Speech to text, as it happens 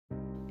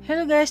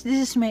Hello guys, this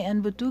is May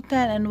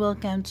Butukan and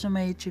welcome to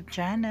my YouTube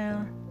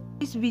channel.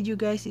 This video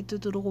guys,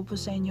 ituturo ko po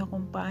sa inyo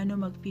kung paano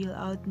mag-fill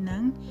out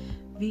ng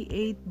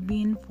W-8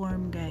 bin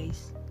form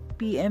guys.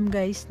 PM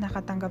guys,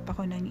 nakatanggap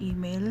ako ng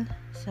email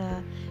sa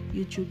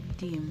YouTube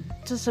team.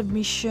 Sa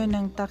submission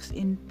ng tax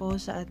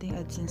info sa ating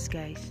Adsense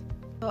guys.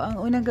 So,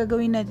 ang unang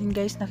gagawin natin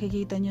guys,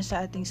 nakikita nyo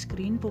sa ating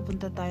screen,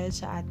 pupunta tayo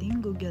sa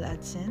ating Google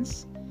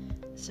Adsense.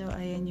 So,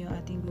 ayan yung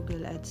ating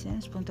Google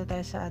Adsense. Punta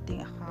tayo sa ating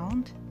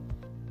account.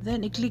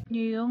 Then, i-click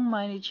nyo yung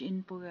Manage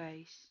Info,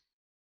 guys.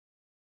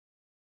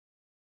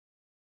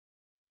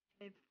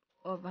 Type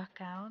of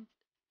account.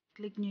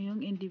 Click nyo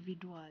yung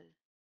Individual.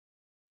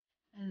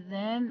 And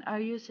then,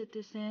 are you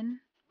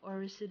citizen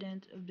or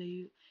resident of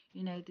the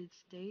United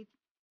States?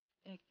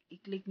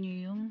 I-click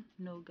nyo yung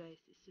No, guys.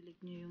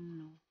 I-select nyo yung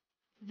No.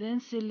 Then,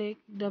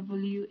 select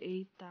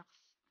W-8 tax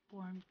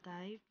form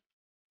type.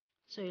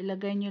 So,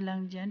 ilagay nyo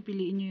lang dyan.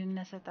 Piliin nyo yung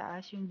nasa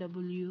taas, yung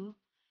W-8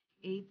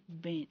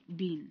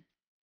 bin.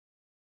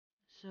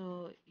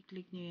 So,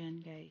 i-click nyo yan,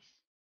 guys.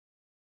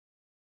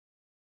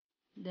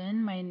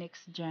 Then, may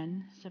next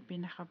dyan sa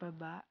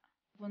pinakababa.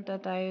 Punta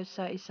tayo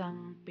sa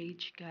isang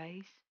page,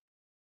 guys.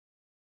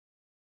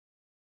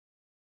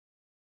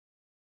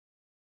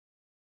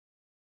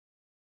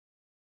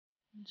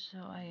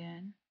 So,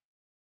 ayan.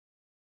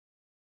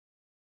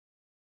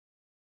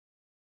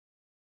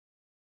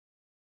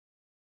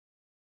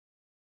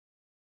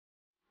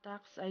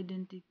 Tax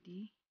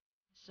identity.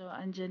 So,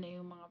 andyan na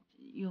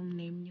yung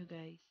name nyo,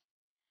 guys.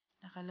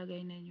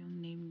 Nakalagay na yung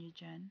name nyo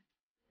dyan.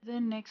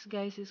 Then, next,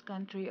 guys, is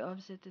country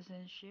of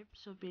citizenship.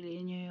 So,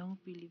 piliin nyo yung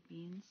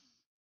Philippines.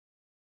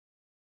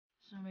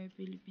 So, may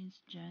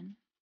Philippines dyan.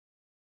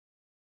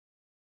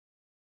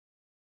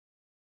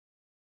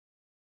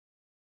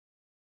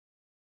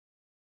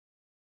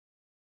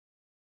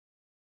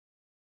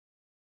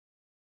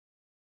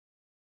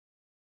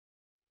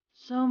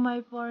 So, may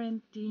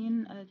foreign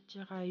tin at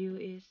saka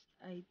US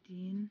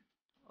ITIN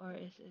or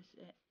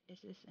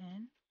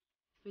SSN.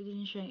 Pwede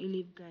nyo siyang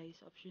i-leave guys.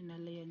 Optional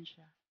na yan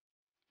siya.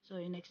 So,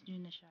 i-next nyo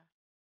na siya.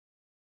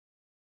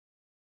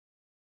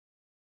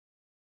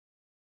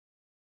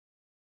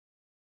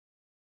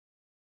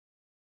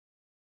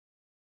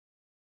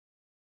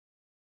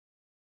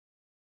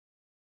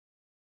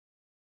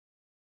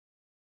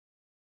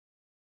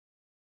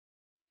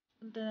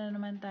 Punta na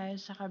naman tayo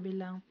sa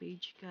kabilang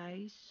page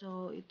guys.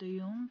 So, ito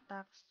yung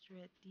tax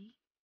treaty.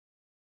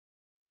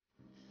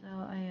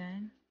 So,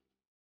 ayan.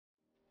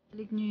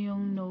 Click nyo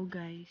yung no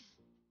guys.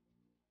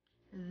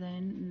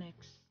 Then,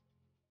 next.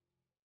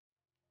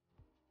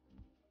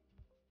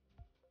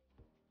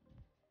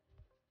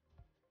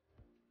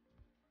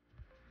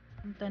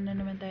 Punta na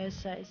naman tayo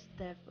sa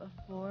step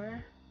 4.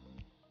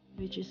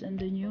 Which is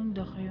andun yung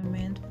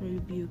document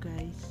review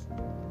guys.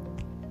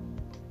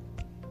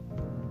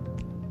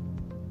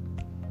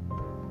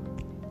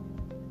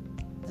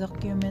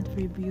 Document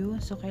review.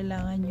 So,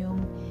 kailangan yung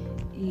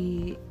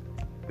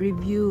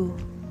i-review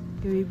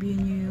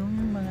nyo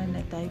yung mga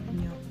na-type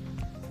nyo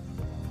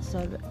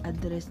sa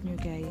address nyo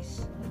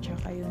guys. At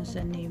saka yung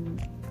sa name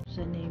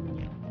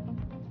nyo.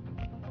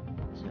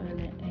 So,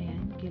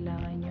 ayan.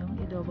 Kailangan yung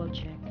i-double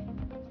check.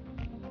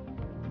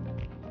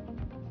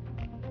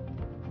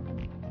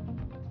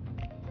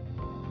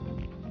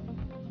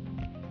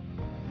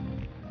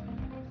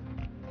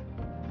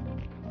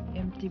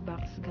 Empty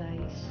box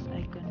guys.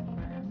 I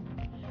confirm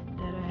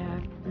that I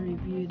have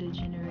reviewed the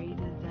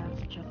generated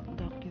tax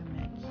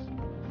documents.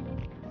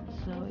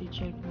 So,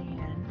 i-check nyo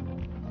yan.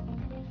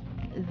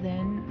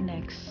 Then,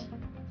 next.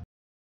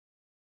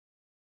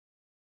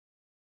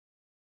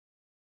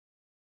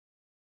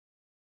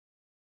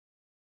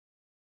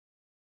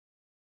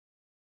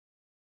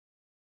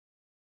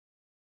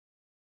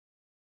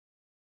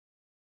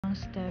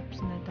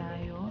 Steps na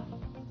tayo.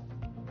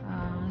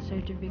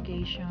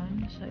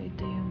 Certification. So,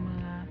 ito yung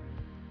mga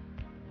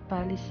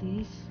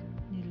policies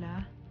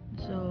nila.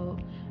 So,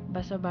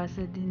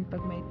 basa-basa din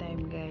pag may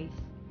time guys.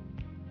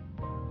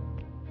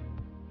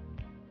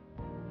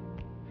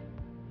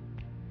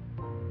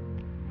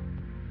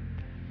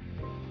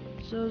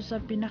 So,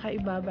 sa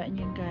pinakaibaba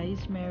niya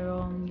guys,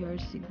 merong your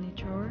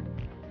signature,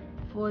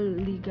 full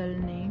legal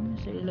name.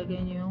 So,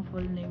 ilagay niyo yung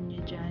full name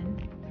niyo dyan.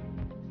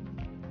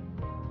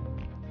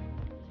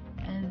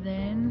 And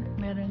then,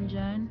 meron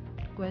dyan,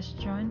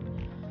 question.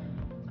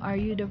 Are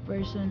you the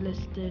person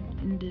listed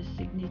in the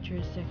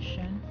signature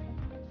section?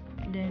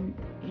 Then,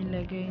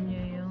 ilagay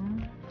niyo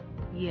yung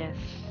yes.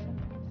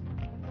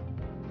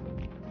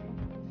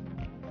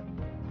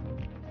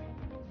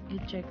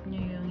 I-check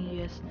niyo yung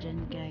yes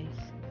dyan guys.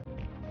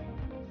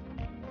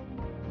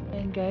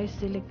 And guys,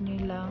 select nyo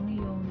lang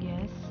yung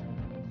yes.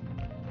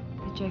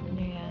 I-check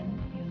nyo yan,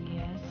 yung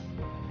yes.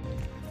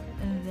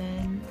 And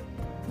then,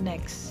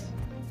 next.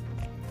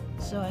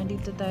 So,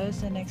 andito tayo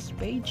sa next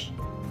page.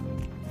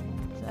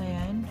 So,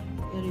 ayan.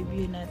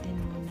 I-review natin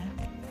muna.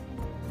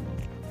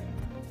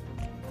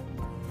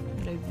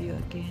 Review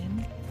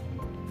again.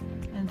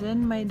 And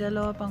then, may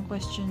dalawa pang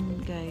question,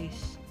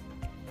 guys.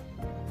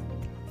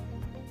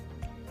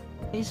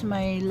 Is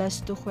my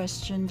last 2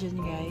 question dyan,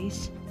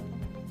 guys.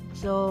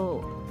 So,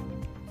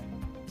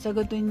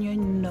 sagutin nyo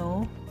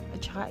no,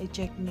 at saka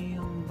i-check nyo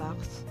yung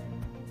box.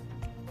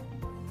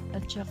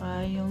 At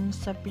saka yung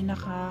sa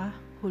pinaka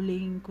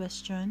huling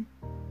question,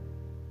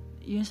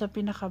 yung sa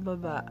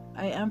pinakababa,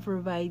 I am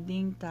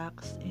providing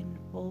tax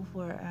info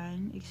for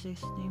an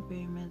existing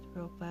payment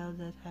profile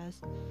that has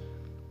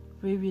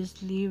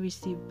previously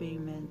received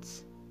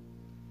payments.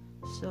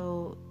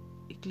 So,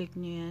 i-click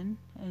nyo yan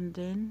and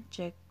then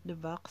check the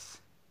box.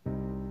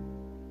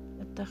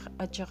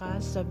 At saka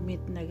submit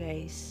na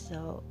guys.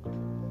 So,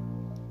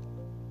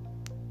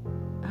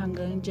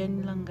 hanggang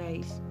dyan lang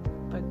guys.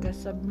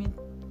 Pagka-submit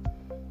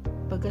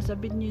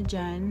nyo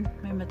dyan,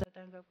 may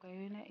matatanggap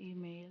kayo na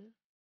email.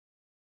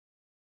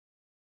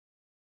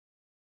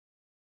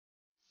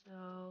 So,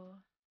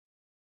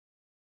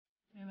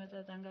 may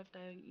matatanggap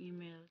tayong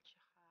email.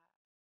 Tsaka,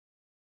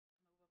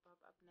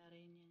 magpa-pop up na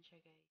rin yan siya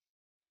guys.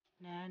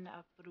 Na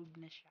na-approve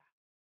na siya.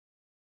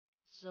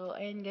 So,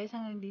 ayun guys,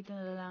 hanggang dito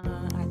na lang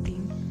ang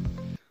ating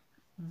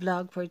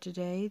vlog for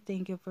today.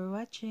 Thank you for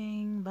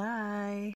watching. Bye!